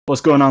What's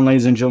going on,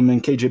 ladies and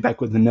gentlemen? KJ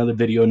back with another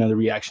video, another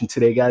reaction.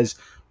 Today, guys,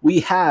 we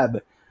have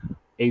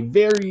a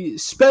very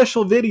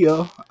special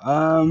video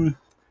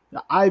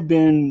that I've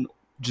been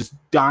just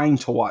dying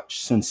to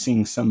watch since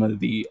seeing some of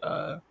the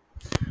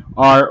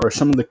art or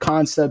some of the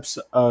concepts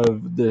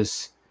of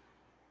this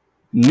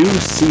new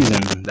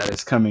season that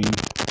is coming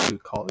to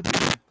Call of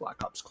Duty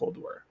Black Ops Cold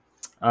War.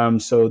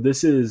 So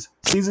this is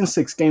Season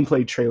 6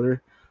 gameplay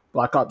trailer,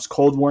 Black Ops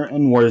Cold War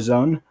and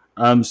Warzone.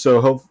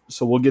 So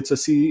we'll get to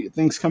see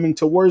things coming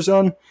to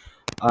Warzone,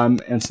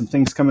 and some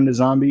things coming to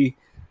Zombie,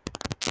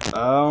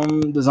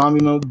 the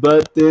Zombie mode.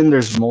 But then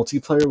there's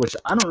multiplayer, which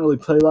I don't really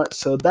play a lot,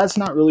 so that's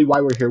not really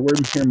why we're here.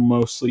 We're here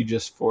mostly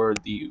just for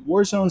the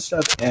Warzone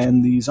stuff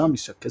and the Zombie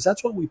stuff, because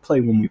that's what we play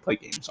when we play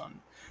games on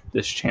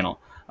this channel.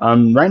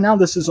 Right now,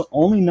 this is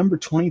only number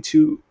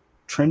 22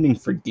 trending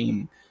for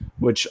game,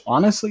 which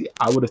honestly,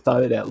 I would have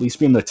thought it'd at least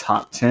be in the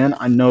top 10.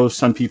 I know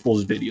some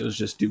people's videos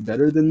just do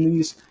better than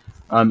these.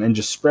 And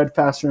just spread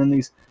faster than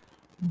these,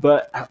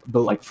 but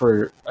like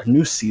for a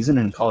new season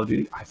in Call of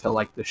Duty, I felt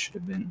like this should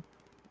have been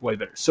way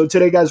better. So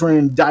today, guys, we're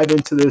gonna dive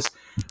into this.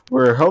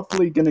 We're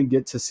hopefully gonna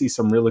get to see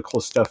some really cool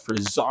stuff for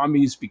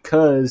zombies,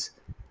 because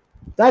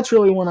that's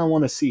really what I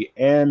want to see.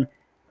 And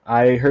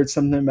I heard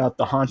something about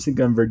the haunting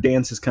gun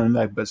Verdansk is coming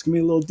back, but it's gonna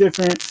be a little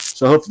different.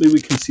 So hopefully we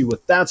can see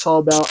what that's all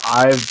about.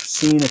 I've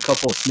seen a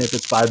couple of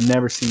snippets, but I've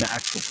never seen the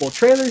actual full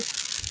trailer.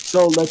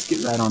 So let's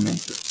get right on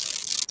into it.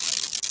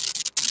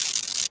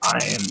 I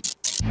am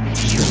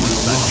sure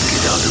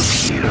get out of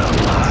here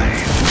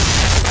alive.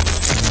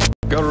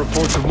 Got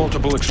reports of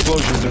multiple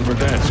explosions in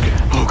Verdansk.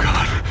 Oh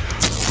God,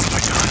 what have I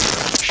done?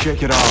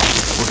 Shake it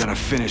off. We're gonna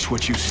finish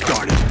what you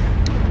started.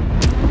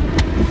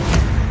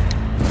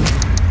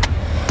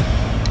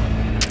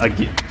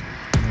 again.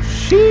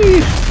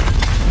 Sheesh.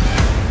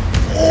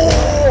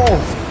 Oh,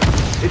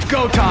 it's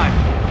go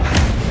time.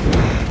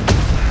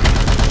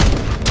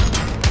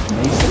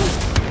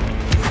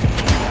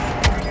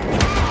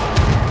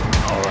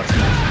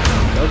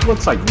 That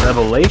looks like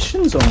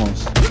Revelations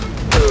almost.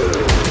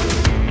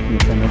 Can you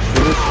finish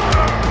this?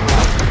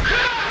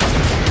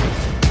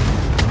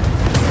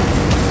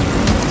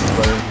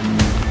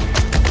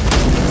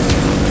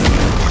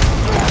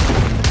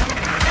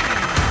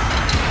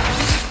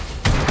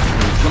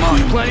 Come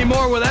on, plenty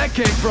more where that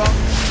came from.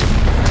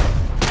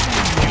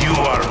 You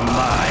are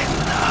mine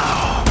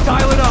now.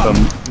 Dial it up.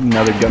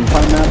 Another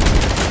gunfight map.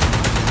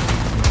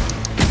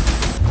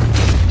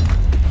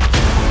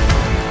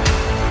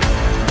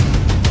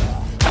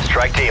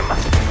 Strike team,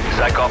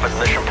 Zykov is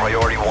mission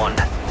priority 1.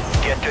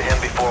 Get to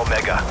him before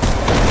Omega.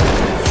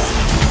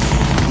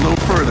 A little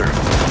further.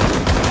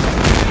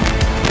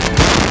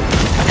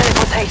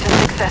 Teleportation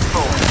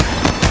successful.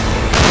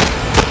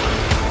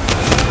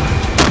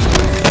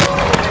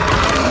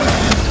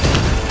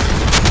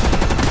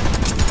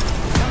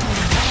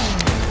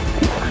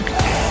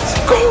 Let's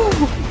go!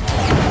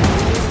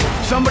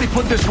 Somebody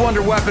put this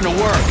wonder weapon to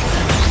work.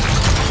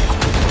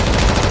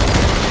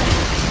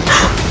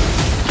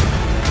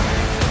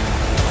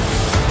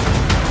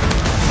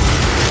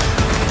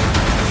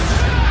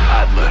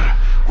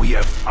 We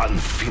have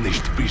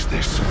unfinished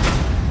business.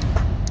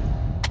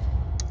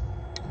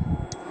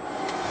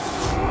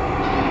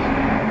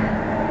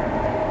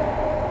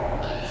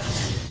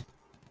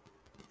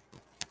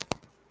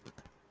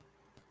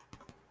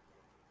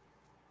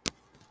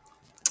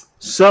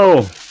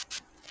 So,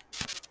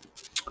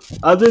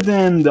 other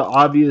than the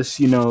obvious,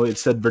 it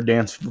said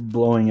Verdansk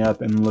blowing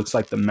up and looks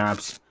like the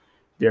map's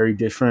very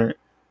different,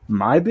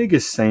 my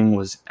biggest thing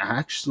was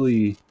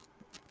actually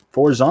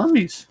for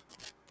zombies.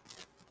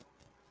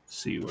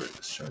 See where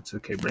it starts.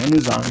 Okay, brand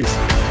new zombies.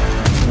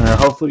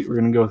 Hopefully we're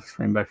gonna go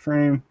frame by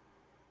frame.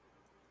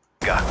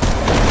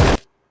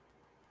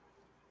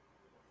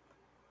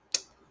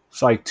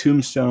 It's like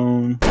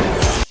Tombstone.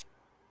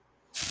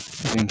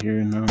 Nothing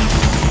here, no.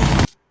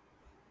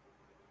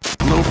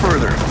 A little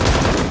further.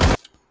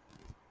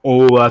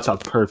 Oh, that's a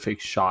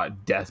perfect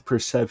shot. Death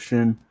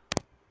perception.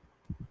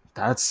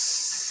 That's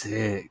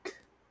sick.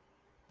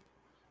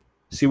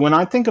 See, when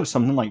I think of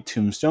something like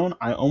Tombstone,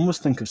 I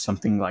almost think of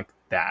something like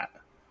that.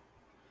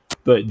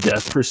 But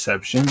Death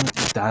Perception,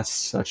 that's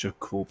such a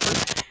cool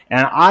perk.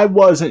 And I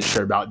wasn't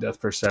sure about Death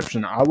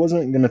Perception. I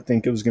wasn't going to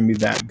think it was going to be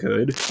that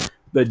good.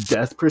 But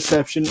Death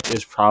Perception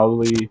is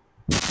probably,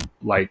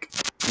 like,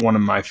 one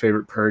of my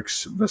favorite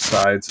perks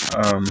besides,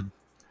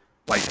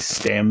 like,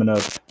 Stamina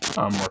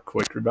or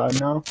Quick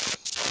Revive now.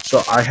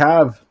 So I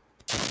have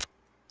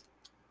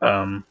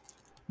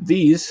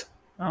these.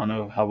 I don't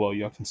know how well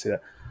y'all can see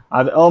that. I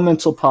have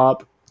Elemental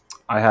Pop.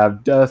 I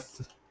have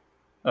Death.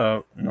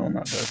 No,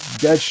 not Death.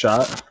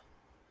 Deadshot.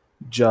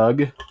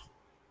 Jug,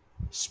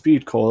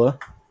 Speed Cola,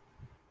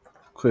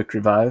 Quick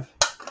Revive,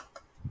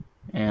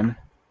 and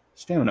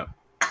Stamina.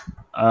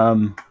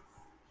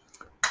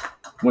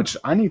 Which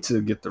I need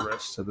to get the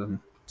rest of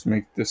them to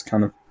make this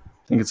kind of,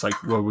 I think it's like,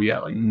 where are we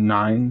at, like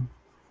 9,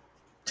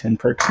 10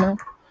 perks now?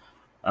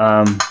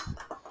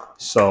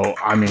 So,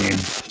 I mean,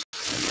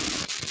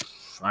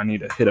 I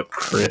need to hit up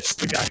Chris,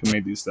 the guy who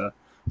made these,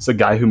 it's the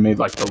guy who made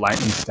like the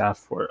lightning staff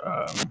for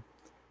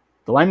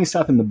The lightning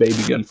staff and the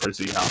baby gun for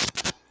Z House.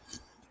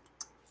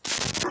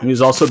 He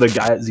was also the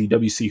guy at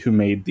ZWC who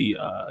made the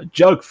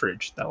jug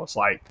fridge that was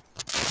like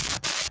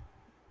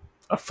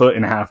a foot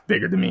and a half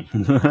bigger than me,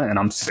 and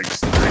I'm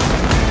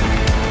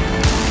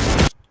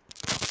 6'3".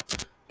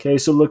 Okay,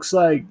 so it looks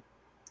like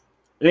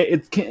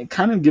it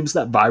kind of gives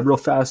that vibe real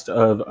fast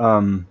of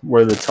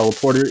where the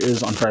teleporter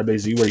is on Tri-Bay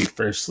Z, where you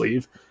first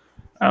leave.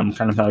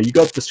 Kind of how you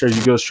go up the stairs,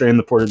 you go straight in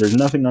the porter. There's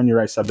nothing on your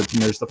right side, but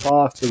then there's the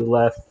fall off to the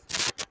left.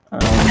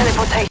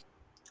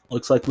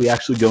 Looks like we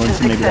actually go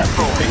into maybe that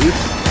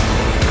base.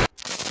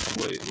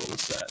 Wait, what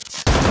was that?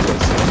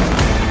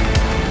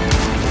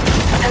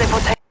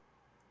 Teleportation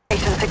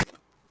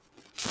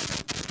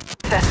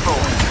successful.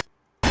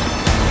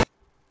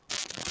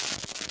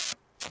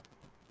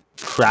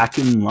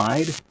 Kraken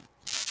lied?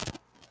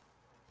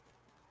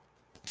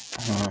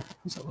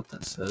 Is that what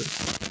that says?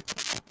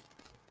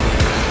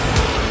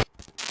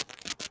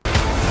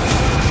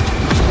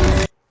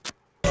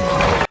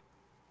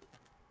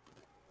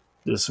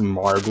 This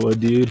Margwa,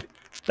 dude,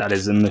 that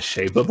is in the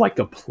shape of like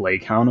a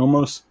plague hound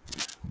almost.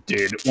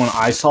 Dude, when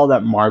I saw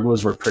that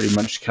Margwas were pretty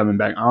much coming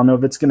back, I don't know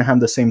if it's going to have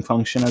the same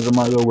function as a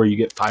Margwa where you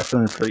get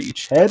 500 for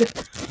each head,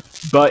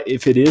 but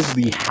if it is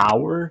the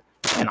Howler,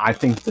 and I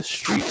think the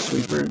Street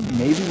Sweeper,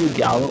 maybe with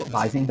Gallo, but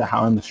I think the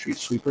Howler and the Street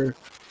Sweeper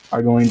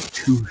are going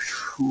to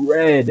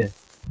shred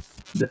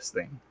this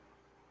thing.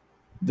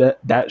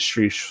 That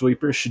Street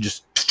Sweeper should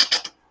just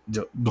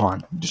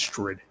gone,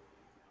 destroyed.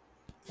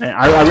 And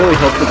I really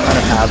hope to kind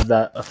of have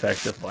that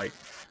effect of like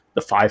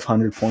the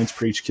 500 points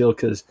per each kill,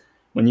 because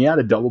when you add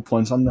a double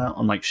points on that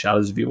on like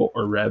Shadows of Evil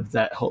or Rev,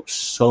 that helps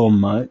so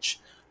much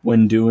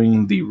when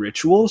doing the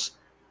rituals.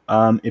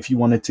 If you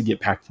wanted to get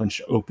Pack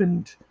Punch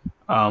opened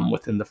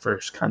within the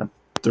first kind of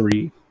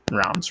 3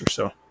 rounds or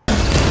so.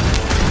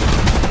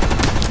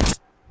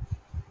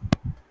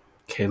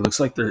 Okay, looks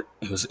like it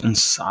was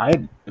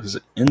inside. It was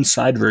an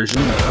inside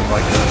version of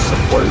like a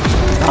support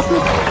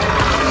topic.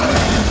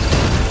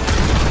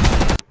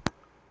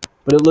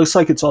 But it looks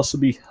like it's also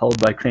be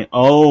held by Crane.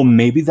 Oh,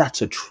 maybe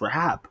that's a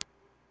trap.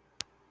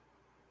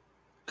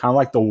 Kind of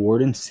like the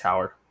Warden's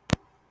Tower.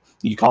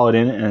 You call it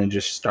in and it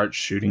just starts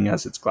shooting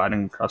as it's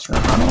gliding across the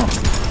room. I don't know.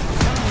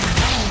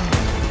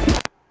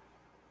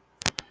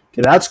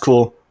 Okay, that's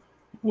cool.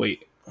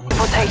 Wait.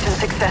 Rotation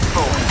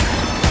successful.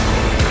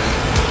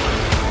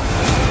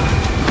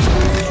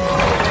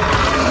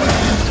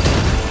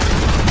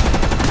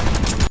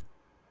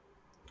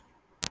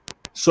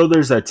 So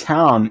there's a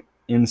town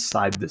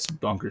inside this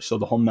bunker. So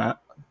the whole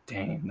map,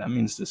 dang, that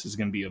means this is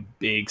going to be a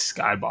big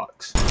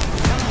skybox.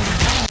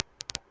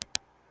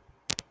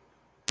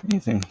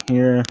 Anything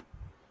here?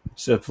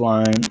 Zip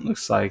line.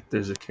 Looks like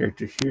there's a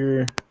character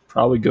here.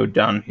 Probably go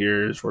down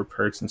here is where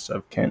perks and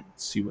stuff. Can't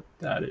see what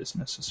that is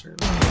necessarily.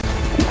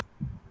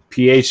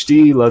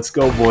 PhD, let's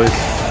go, boys.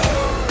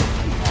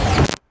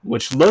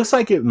 Which looks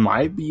like it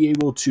might be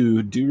able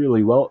to do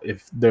really well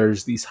if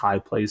there's these high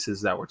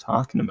places that we're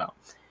talking about.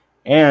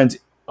 And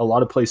a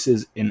lot of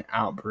places in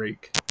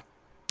Outbreak.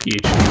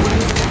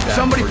 PhD.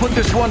 Somebody put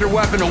this wonder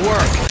weapon to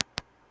work.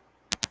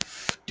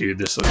 Dude,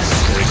 this looks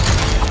sick.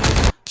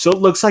 So it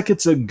looks like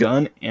it's a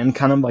gun and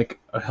kind of like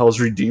a Hell's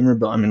Redeemer,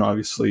 but I mean,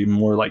 obviously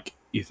more like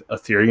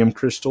Ethereum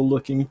crystal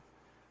looking,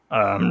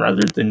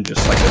 rather than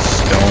just like a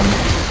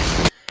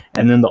stone.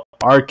 And then the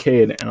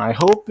arcade, and I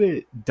hope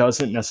it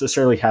doesn't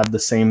necessarily have the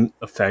same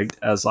effect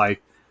as like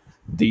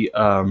the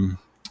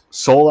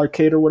Soul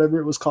Arcade or whatever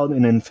it was called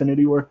in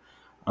Infinity War.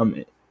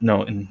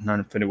 No, not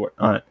Infinity War.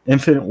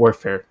 Infinite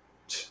Warfare.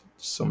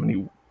 So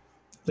many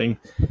things.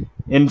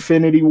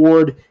 Infinity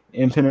Ward,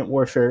 Infinite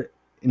Warfare,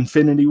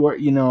 Infinity War.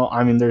 You know,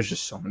 I mean, there's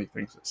just so many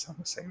things that sound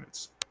the same.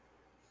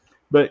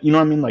 But you know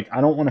what I mean? Like,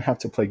 I don't want to have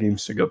to play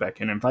games to go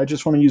back in. If I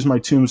just want to use my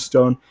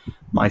Tombstone,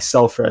 my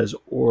Self-Res,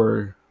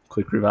 or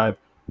Quick Revive,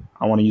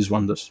 I want to use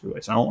one of those 3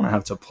 ways. I don't want to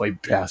have to play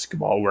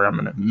basketball where I'm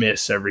going to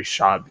miss every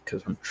shot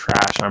because I'm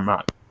trash. I'm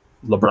not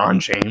LeBron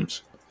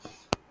James.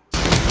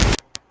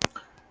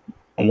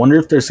 I wonder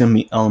if there's going to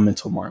be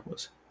elemental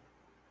Margwas.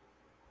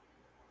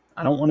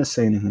 I don't want to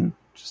say anything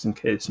just in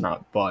case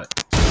not, but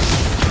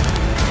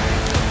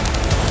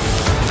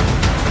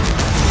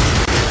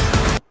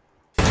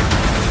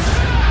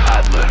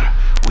Adler,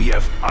 we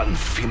have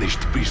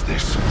unfinished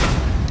business.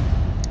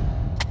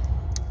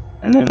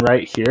 And then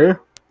right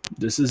here,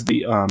 this is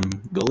the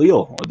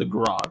Galil or the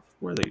Grov,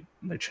 where they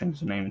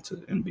changed the name into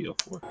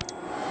NBO4.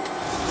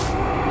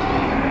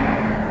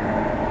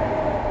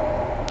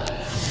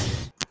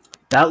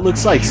 That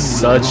looks like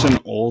such an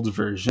old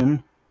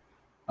version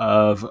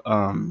of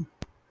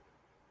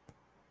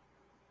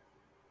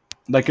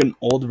like an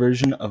old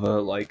version of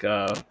a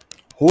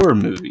horror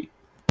movie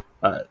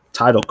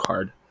title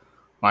card.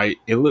 Like,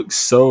 it looks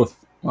so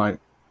like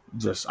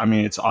just, I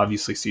mean, it's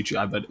obviously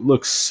CGI, but it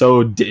looks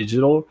so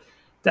digital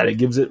that it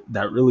gives it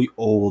that really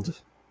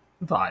old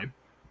vibe.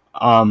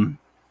 I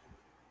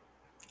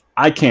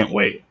can't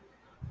wait.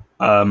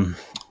 I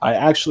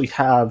actually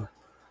have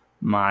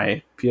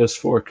my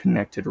PS4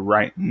 connected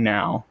right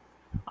now.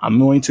 I'm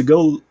going to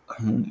go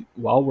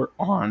while we're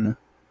on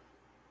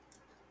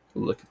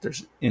Look if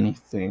there's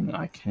anything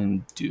I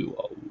can do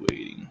while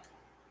waiting.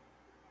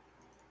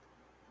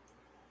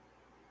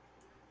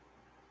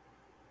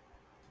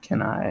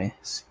 Can I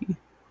see?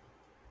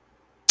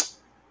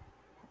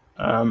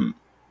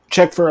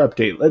 Check for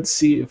update. Let's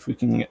see if we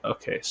can get,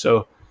 okay,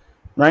 so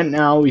right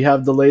now we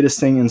have the latest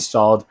thing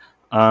installed.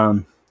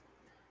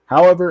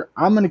 However,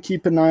 I'm going to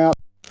keep an eye out.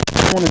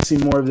 I want to see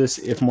more of this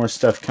if more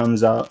stuff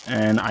comes out,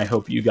 and I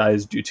hope you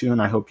guys do too,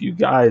 and I hope you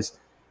guys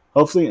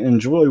hopefully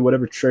enjoy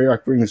whatever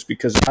Treyarch brings,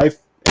 because I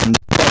am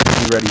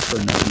definitely ready for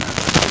another map.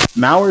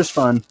 Malware's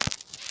fun.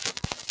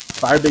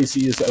 Firebase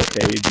is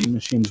okay. D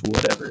Machine's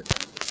whatever.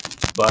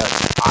 But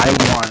I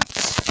want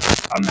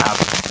a map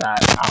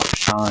that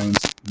outshines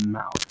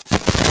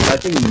Malware. I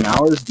think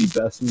Malware is the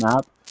best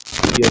map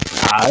we have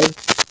had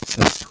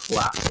since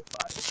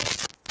Classified.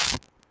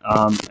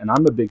 And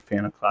I'm a big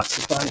fan of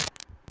Classified.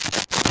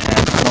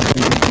 And I don't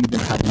think we even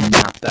have a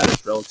map that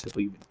has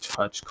relatively even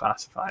touched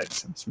Classified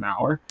since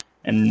Malware.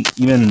 And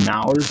even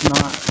Malware's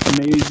not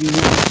amazing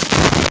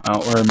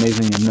or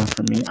amazing enough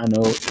for me. I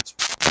know it's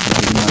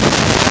amazing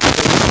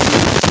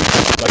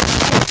like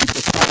most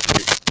people's top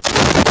tiers.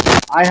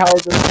 I,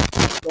 however,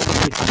 don't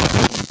really have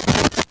it.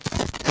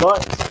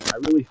 But I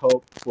really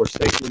hope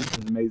Forsaken is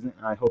amazing,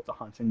 and I hope the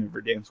Haunting of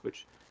Verdansk,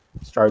 which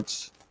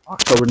starts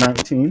October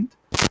 19th,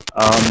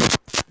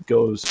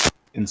 goes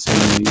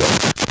insanely well.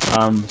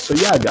 So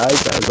yeah,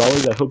 guys, as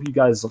always, I hope you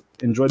guys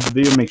enjoyed the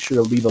video. Make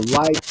sure to leave a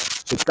like,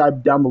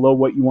 subscribe down below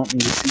what you want me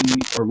to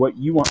see or what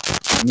you want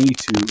me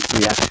to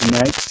react to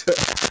next.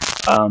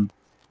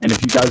 And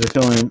if you guys are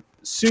feeling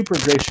super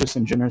gracious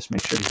and generous,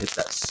 make sure to hit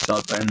that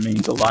sub button. It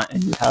means a lot,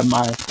 and you have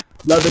my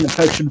love and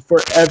affection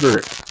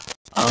forever.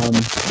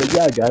 But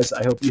yeah, guys,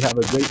 I hope you have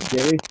a great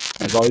day.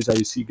 As always, I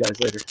will see you guys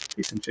later.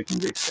 Peace and chicken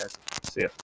grease, guys. See ya.